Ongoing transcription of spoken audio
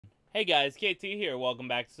Hey guys, KT here. Welcome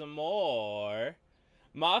back to some more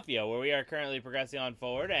Mafia, where we are currently progressing on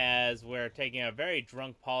forward as we're taking a very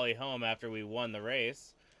drunk Polly home after we won the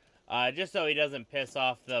race. Just so he doesn't piss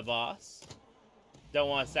off the boss. Don't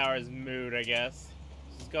want to sour his mood, I guess.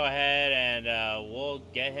 Just go ahead and we'll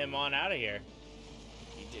get him on out of here.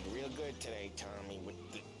 You did real good today, Tommy, with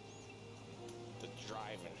the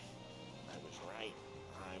driving. I was right.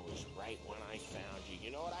 I was right when I found you.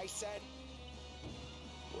 You know what I said?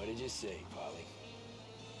 What did you say, Polly?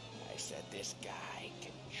 I said this guy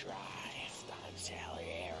can drive, Don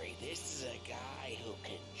Salieri. This is a guy who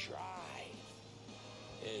can drive.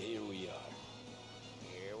 And here we are.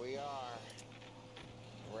 Here we are.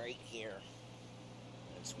 Right here.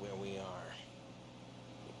 That's where we are.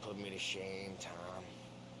 You put me to shame, Tom.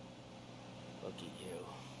 Look at you.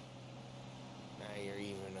 Now you're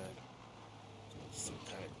even some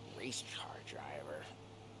kind of race car driver.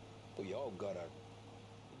 We all got our...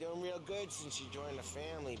 You're doing real good since you joined the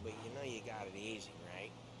family, but you know you got it easy,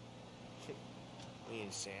 right? Me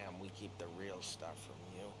and Sam, we keep the real stuff from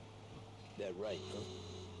you. That right, huh?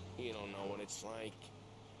 You don't know what it's like.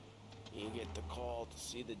 You get the call to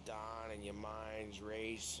see the Don and your minds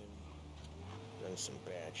race and done some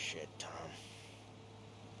bad shit, Tom.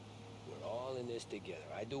 We're all in this together.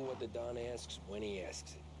 I do what the Don asks when he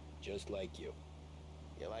asks it. Just like you.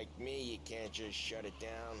 You're like me, you can't just shut it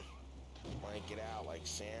down. Blank it out like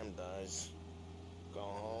Sam does. Go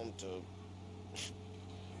home to...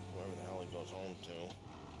 wherever the hell he goes home to.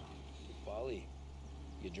 Polly,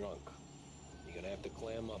 you're drunk. You're gonna have to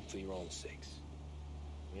clam up for your own sakes.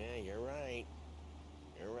 Yeah, you're right.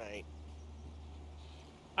 You're right.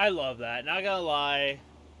 I love that. Not gonna lie.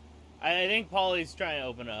 I think Polly's trying to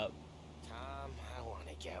open up. Tom, I want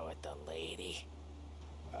to go with the lady.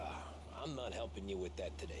 I'm not helping you with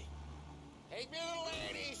that today. Take me to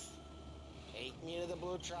the ladies! Take me to the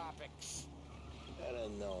Blue Tropics. I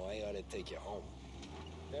don't know. I ought to take you home.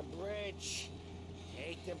 The bridge.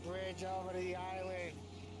 Take the bridge over to the island.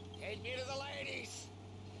 Take me to the ladies.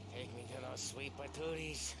 Take me to those sweet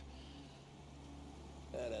patooties.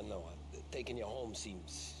 I don't know. Taking you home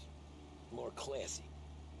seems more classy.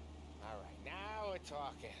 All right, now we're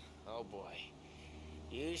talking. Oh boy.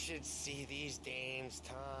 You should see these dames,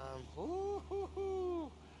 Tom.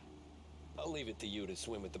 Woo-hoo-hoo. I'll leave it to you to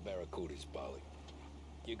swim with the barracudas, Polly.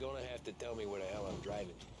 You're gonna have to tell me where the hell I'm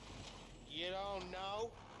driving. You don't know?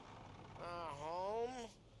 Home?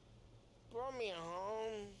 Brought me a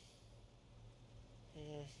home.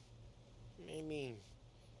 Maybe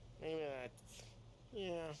that's,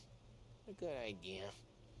 yeah, a good idea.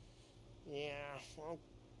 Yeah, well,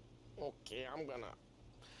 okay, I'm gonna...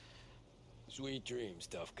 Sweet dreams,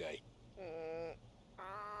 tough guy.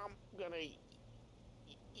 I'm gonna...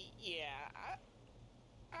 Yeah,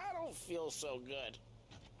 I don't feel so good.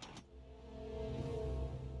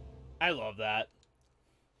 I love that.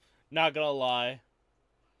 Not gonna lie.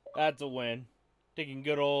 That's a win. Taking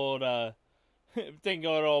good old, taking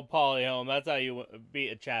good old Polly home. That's how you beat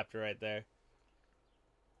a chapter right there.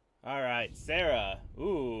 Alright, Sarah.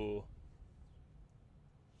 Ooh.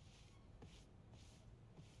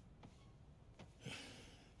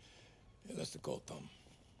 Hey, that's the call, Tom.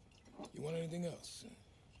 You want anything else?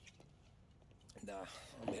 Nah,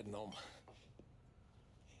 I'm heading home.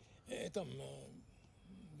 Hey, Tom,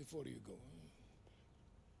 before you go,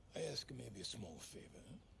 I ask you maybe a small favor.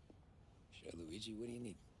 Huh? Sure, Luigi, what do you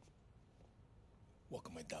need?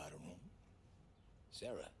 Welcome my daughter home.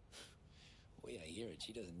 Sarah? The way I hear it,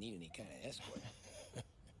 she doesn't need any kind of escort.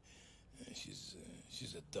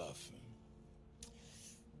 She's a tough.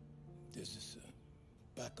 There's this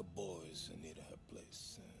pack of boys near her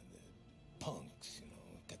place. They're punks, you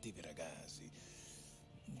know, cattivi ragazzi.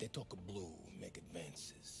 They talk blue, make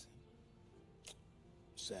advances.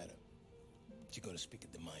 Sarah, she's gonna speak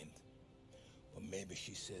at the mind. But maybe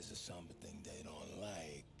she says something they don't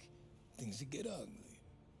like. Things that get ugly.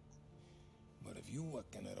 But if you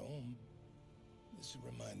working at home, this will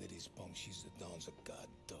remind these punks she's the Don's a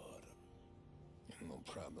goddaughter. No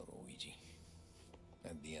problem, Luigi.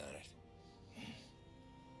 I'd be honored.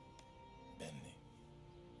 Benny.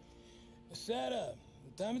 Sarah,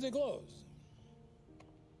 the time they close.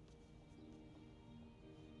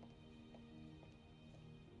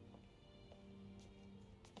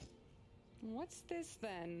 What's this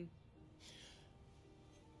then?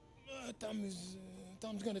 Tom's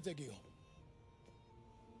gonna take you home.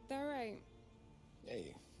 All right.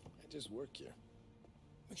 Hey, I just work here.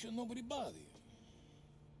 Make sure nobody bother you.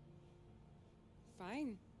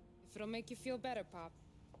 Fine. If it'll make you feel better, Pop.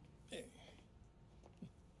 Hey.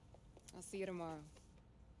 I'll see you tomorrow.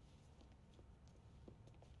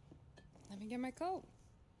 Let me get my coat.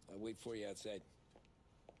 I'll wait for you outside.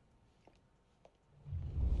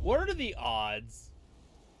 What are the odds?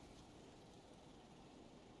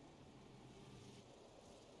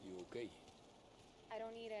 You okay? I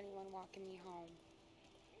don't need anyone walking me home,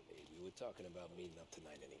 Hey, we were talking about meeting up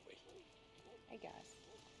tonight anyway. I guess.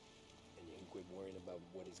 And you can quit worrying about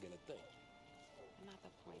what he's gonna think. Not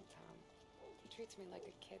the point, Tom. He treats me like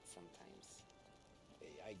a kid sometimes.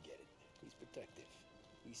 Hey, I get it. He's protective.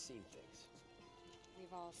 He's seen things.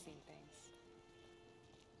 We've all seen things.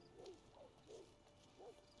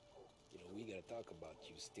 You know, we gotta talk about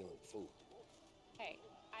you stealing food. Hey,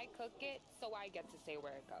 I cook it, so I get to say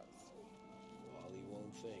where it goes. Wally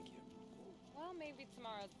won't thank you. Well, maybe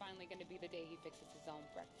tomorrow's finally gonna be the day he fixes his own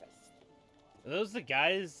breakfast. Are those the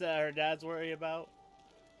guys that her dad's worried about?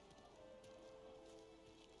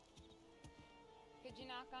 Could you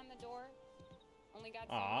knock on the door? Only got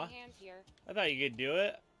so Aw. many hands here. I thought you could do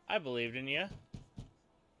it. I believed in you.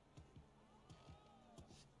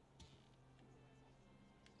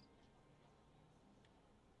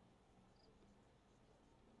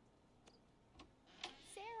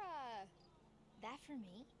 Sarah! That for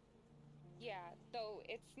me? Yeah, though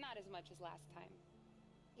it's not as much as last time.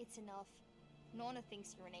 It's enough. Nona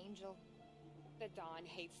thinks you're an angel. The Dawn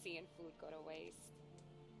hates seeing food go to waste.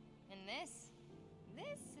 And this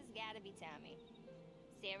has gotta be Tammy.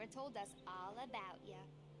 Sarah told us all about ya.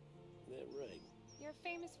 That right? You're a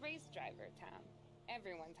famous race driver, Tom.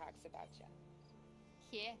 Everyone talks about you.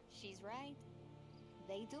 Yeah, she's right.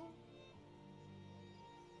 They do.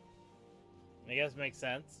 I guess makes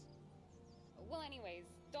sense. Well, anyways,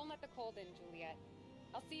 don't let the cold in, Juliet.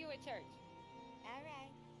 I'll see you at church. All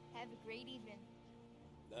right. Have a great evening.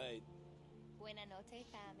 Night. Buena noche,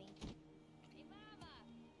 Tammy. Hey, Mama!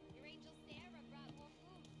 Your angel Sarah brought more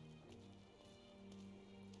food.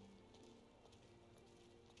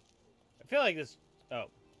 I feel like this... Oh.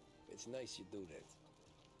 It's nice you do that.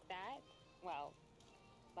 That? Well,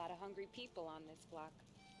 a lot of hungry people on this block.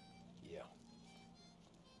 Yeah.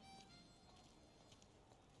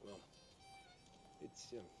 Well,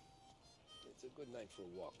 it's a good night for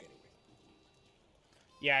a walk anyway.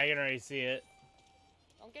 Yeah, I can already see it.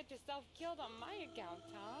 Don't get yourself killed on my account,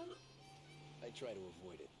 Tom. I try to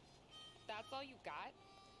avoid it. That's all you got?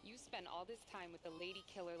 You spend all this time with a lady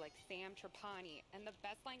killer like Sam Trapani, and the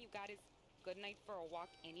best line you got is, "Good night for a walk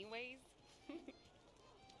anyways"?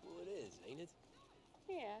 Well, it is, ain't it?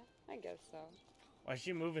 Yeah, I guess so. Why is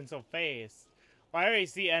she moving so fast? Well, I already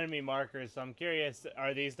see enemy markers, so I'm curious,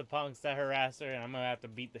 are these the punks that harass her, and I'm gonna have to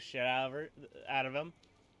beat the shit out of him?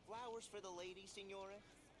 Flowers for the lady, signore?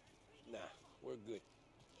 Nah, we're good.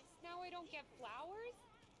 Now I don't get flowers?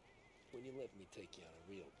 When you let me take you on a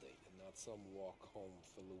real date and not some walk home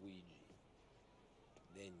for Luigi,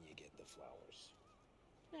 then you get the flowers.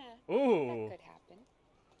 Ooh. That could happen.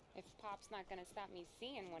 If Pop's not gonna stop me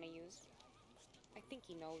seeing one of yous. I think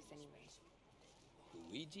he knows anyway.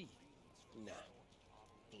 Luigi? Nah.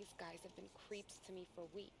 These guys have been creeps to me for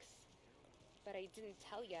weeks. But I didn't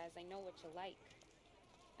tell ya as I know what you like.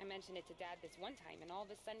 I mentioned it to Dad this one time, and all of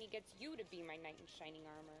a sudden he gets you to be my knight in shining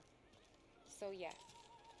armor. So yes,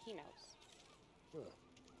 he knows. Huh.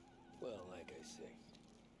 Well, like I say,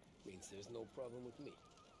 means there's no problem with me.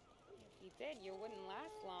 If he did, you wouldn't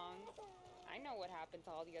last long. I know what happened to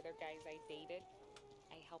all the other guys I dated.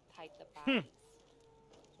 I helped hide the bodies.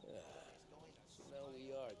 Now we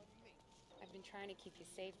are. I've been trying to keep you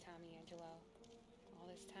safe, Tommy Angelo. All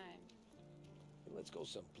this time. Let's go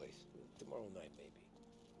someplace. Tomorrow night, maybe.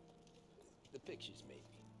 The pictures,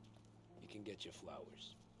 maybe. You can get your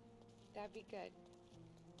flowers. That'd be good.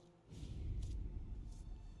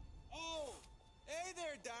 Oh! Hey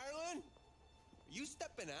there, darling! You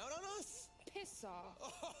stepping out on us? Piss off.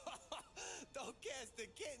 Don't cast a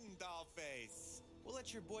kitten, dollface. We'll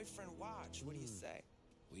let your boyfriend watch. What do you say?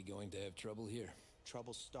 We going to have trouble here?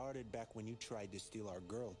 Trouble started back when you tried to steal our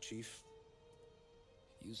girl, Chief.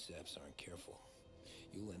 You saps aren't careful.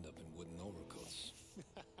 You'll end up in wooden overcoats.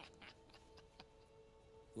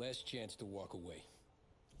 Last chance to walk away.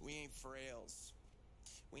 We ain't frails.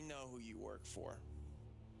 We know who you work for.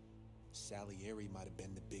 Salieri might have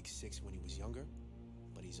been the big six when he was younger,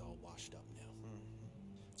 but he's all washed up now.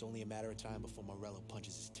 It's only a matter of time before Morello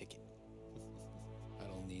punches his ticket. I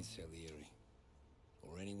don't need Salieri.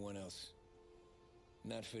 Or anyone else.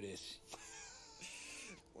 Not for this.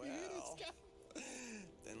 Well,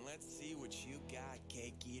 then let's see what you got,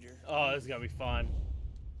 cake eater. Oh, this is gonna be fun.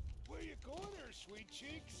 Where you going there, sweet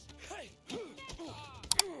cheeks? Hey!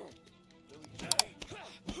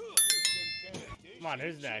 Come on,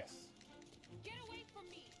 who's next? Get away from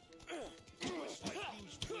me!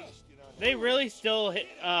 They really still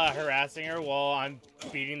harassing her while I'm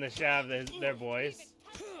beating the shit out of their boys.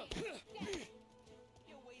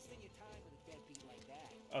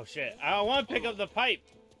 Oh shit, I want to pick up the pipe.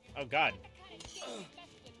 Oh god.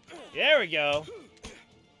 There we go.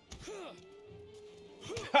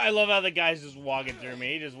 I love how the guy's just walking through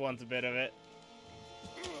me. He just wants a bit of it.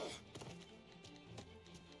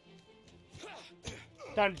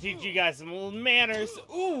 Time to teach you guys some little manners.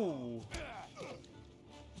 Ooh.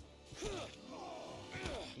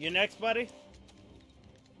 You next, buddy?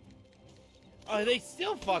 Oh, they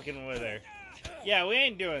still fucking with her. Yeah, we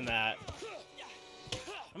ain't doing that.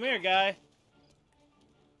 Come here, guy.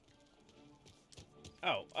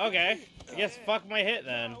 Oh, okay. I guess fuck my hit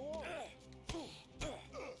then.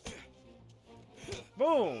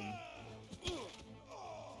 Boom.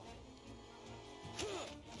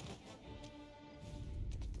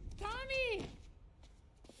 Tommy!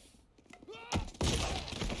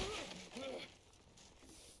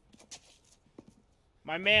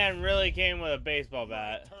 My man really came with a baseball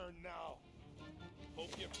bat. Turn now. Hope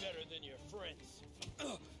you're better than your friends.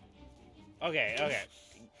 Okay, okay.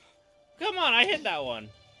 Come on, I hit that one.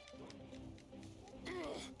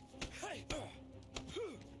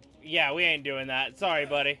 Yeah, we ain't doing that. Sorry,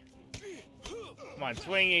 buddy. Come on,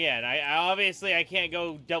 swing again. I obviously I can't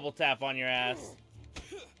go double tap on your ass.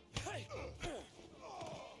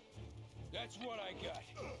 That's what I got,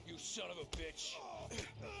 you son of a bitch.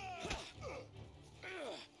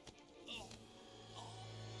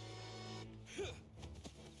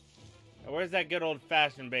 Where's that good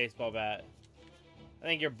old-fashioned baseball bat? I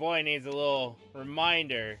think your boy needs a little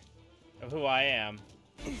reminder of who I am.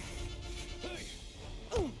 You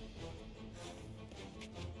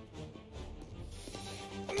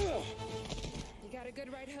got a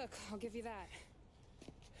good right hook, I'll give you that.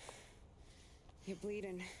 You're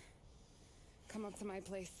bleeding. Come up to my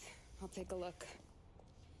place. I'll take a look.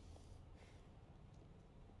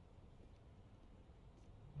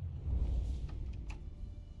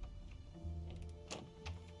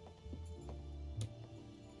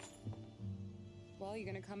 Well, you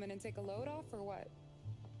gonna come in and take a load off, or what?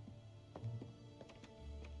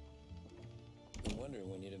 I'm wondering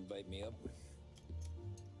when you'd invite me up.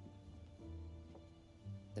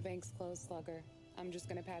 The bank's closed, Slugger. I'm just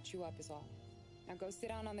gonna patch you up is all. Now go sit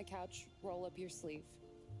down on the couch, roll up your sleeve.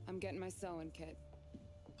 I'm getting my sewing kit.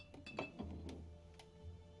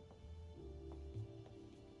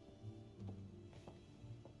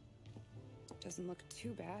 Doesn't look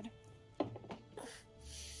too bad.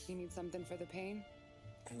 You need something for the pain?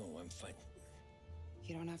 No, I'm fine.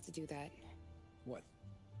 You don't have to do that. What?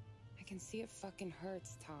 I can see it fucking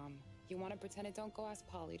hurts, Tom. You want to pretend it don't? Go ask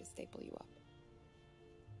Polly to staple you up.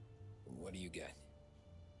 What do you got?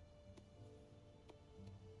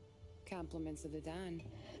 Compliments of the Don.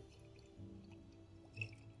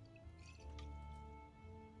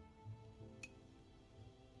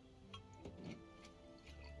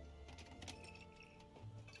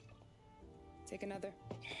 Take another.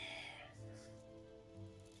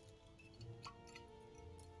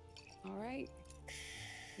 All right.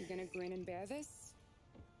 You gonna grin and bear this?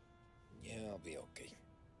 Yeah, I'll be okay.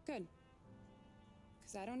 Good.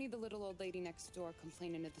 Because I don't need the little old lady next door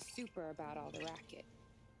complaining to the super about all the racket.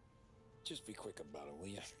 Just be quick about it, will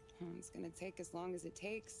ya? It's gonna take as long as it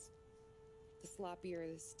takes. The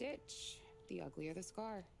sloppier the stitch, the uglier the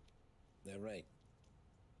scar. That right.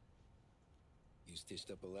 You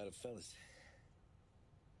stitched up a lot of fellas.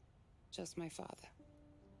 Just my father.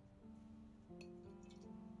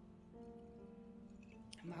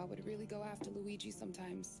 Ma would really go after Luigi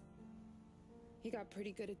sometimes. He got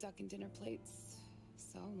pretty good at ducking dinner plates.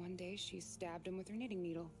 So one day she stabbed him with her knitting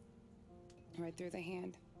needle. Right through the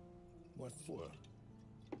hand. What for?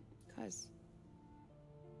 'Cause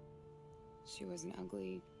she was an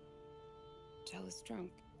ugly, jealous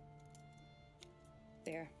drunk.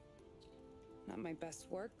 There. Not my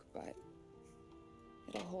best work, but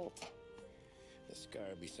it'll hold. The scar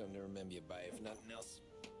will be something to remember you by, if nothing else.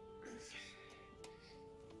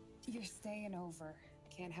 You're staying over.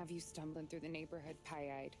 Can't have you stumbling through the neighborhood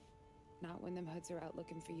pie-eyed. Not when them hoods are out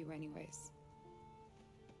looking for you anyways.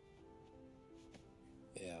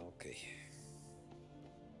 Yeah, okay.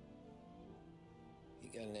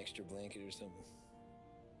 You got an extra blanket or something?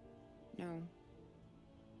 No.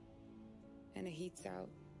 And the heat's out.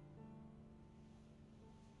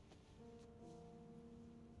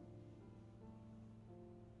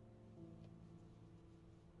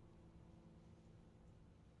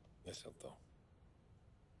 Yes, I'll go.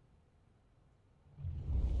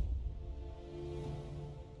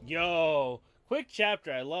 Yo, quick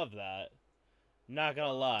chapter. I love that. Not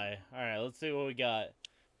gonna lie. Alright, let's see what we got.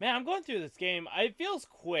 Man, I'm going through this game. It feels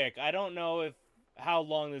quick. I don't know how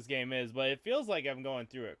long this game is, but it feels like I'm going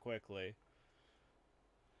through it quickly.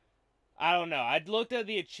 I don't know. I looked at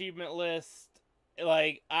the achievement list.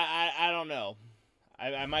 Like, I don't know.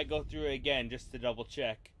 I might go through it again just to double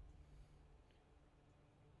check.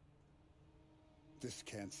 This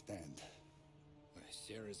can't stand.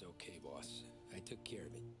 Sarah's okay, boss. I took care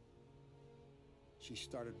of it. She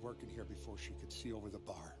started working here before she could see over the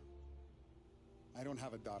bar. I don't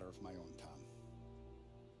have a daughter of my own, Tom.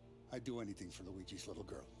 I'd do anything for Luigi's little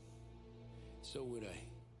girl. So would I.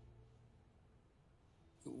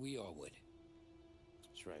 We all would.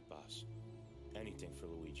 That's right, boss. Anything for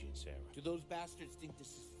Luigi and Sarah. Do those bastards think this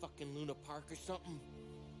is fucking Luna Park or something?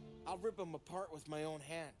 I'll rip them apart with my own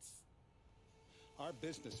hands. Our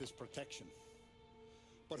business is protection.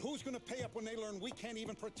 But who's gonna pay up when they learn we can't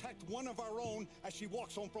even protect one of our own as she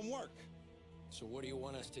walks home from work? So what do you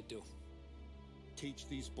want us to do? Teach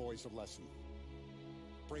these boys a lesson.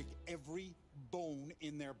 Break every bone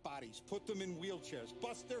in their bodies. Put them in wheelchairs.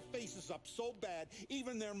 Bust their faces up so bad,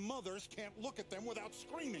 even their mothers can't look at them without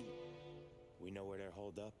screaming. We know where they're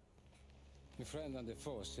holed up? My friend on the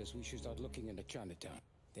force says we should start looking into Chinatown.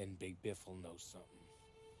 Then Big Biff will know something.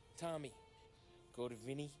 Tommy, go to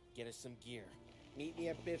Vinny, get us some gear. Meet me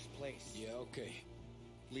at Biff's place. Yeah, okay.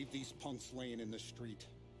 Leave these punks laying in the street.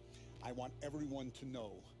 I want everyone to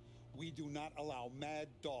know we do not allow mad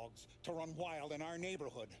dogs to run wild in our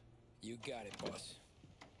neighborhood. You got it, boss.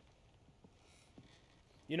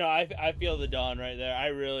 You know, I feel the Don right there. I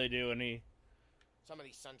really do, and he... Some of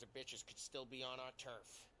these sons of bitches could still be on our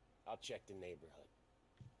turf. I'll check the neighborhood.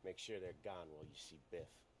 Make sure they're gone while you see Biff.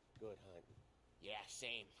 Good hunting. Yeah,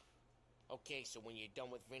 same. Okay, so when you're done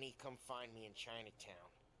with Vinny, come find me in Chinatown.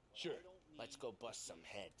 Sure. Let's go bust some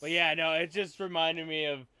heads. But yeah, no, it just reminded me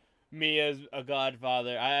of me as a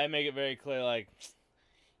godfather. I make it very clear, like,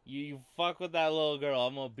 you fuck with that little girl,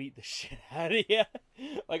 I'm gonna beat the shit out of you.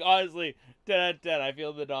 Like, honestly, 10 out of 10, I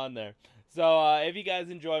feel the Don there. So, if you guys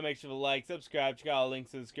enjoy, make sure to like, subscribe, check out the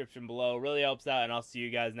links in the description below. Really helps out, and I'll see you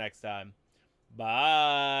guys next time.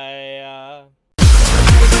 Bye.